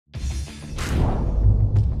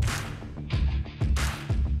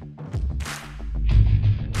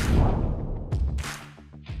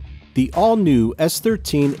The all-new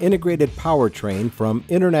S13 Integrated Powertrain from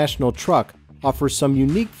International Truck offers some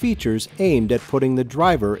unique features aimed at putting the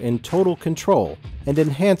driver in total control and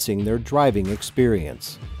enhancing their driving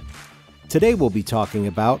experience. Today we'll be talking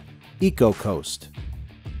about EcoCoast.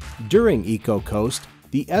 During EcoCoast,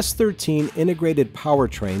 the S13 Integrated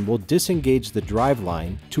Powertrain will disengage the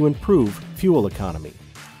driveline to improve fuel economy.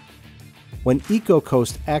 When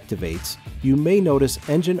EcoCoast activates, you may notice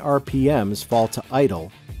engine RPMs fall to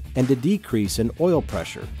idle and a decrease in oil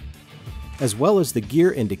pressure, as well as the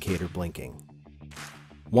gear indicator blinking.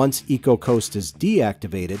 Once EcoCoast is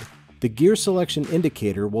deactivated, the gear selection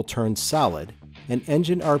indicator will turn solid and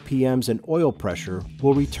engine RPMs and oil pressure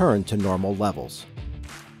will return to normal levels.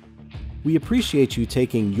 We appreciate you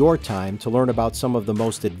taking your time to learn about some of the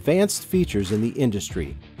most advanced features in the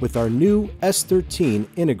industry with our new S13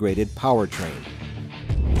 Integrated Powertrain.